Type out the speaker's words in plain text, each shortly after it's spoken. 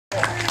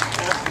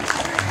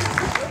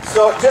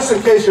So, just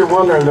in case you're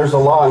wondering, there's a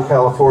law in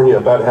California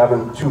about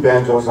having two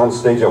banjos on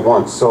stage at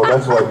once. So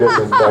that's why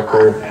Disney's back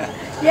there.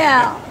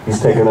 Yeah. He's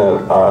taking a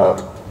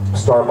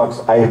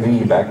Starbucks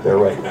IV back there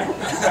right now.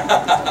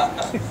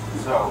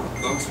 So,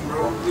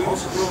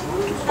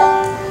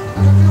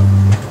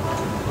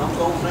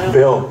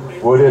 Bill,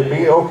 would it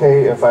be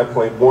okay if I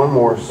played one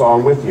more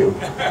song with you?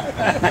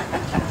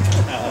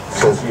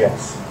 Says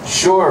yes.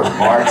 Sure,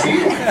 Marty,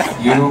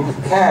 you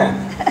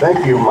can.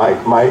 Thank you,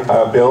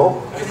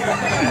 Bill.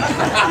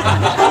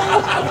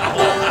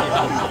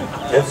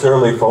 It's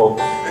early,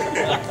 folks.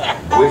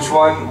 Which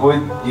one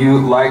would you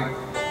like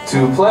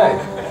to play?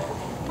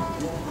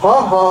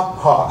 Ha ha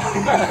ha.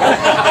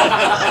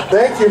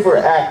 Thank you for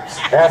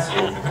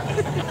asking.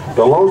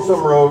 The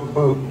Lonesome Road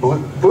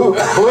Blues.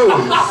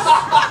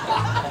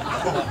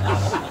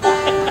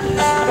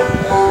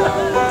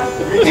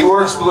 He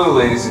works blue,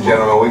 ladies and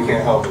gentlemen. We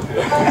can't help it.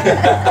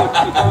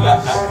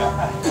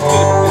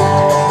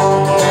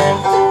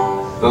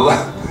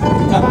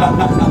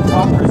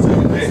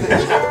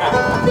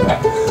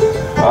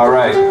 All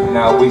right,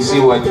 now we see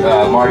what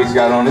Marty's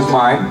got on his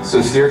mind,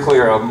 so steer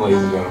clear of him,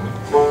 ladies and gentlemen.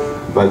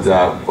 But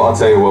I'll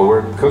tell you what,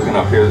 we're cooking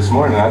up here this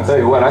morning. I'll tell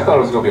you what, I thought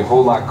it was going to be a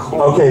whole lot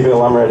cooler. Okay,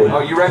 Bill, I'm ready.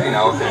 Oh, you ready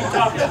now? Okay.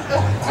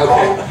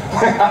 Okay.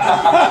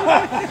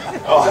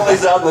 Oh,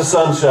 he's out in the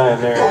sunshine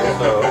there.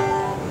 So.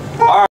 All right.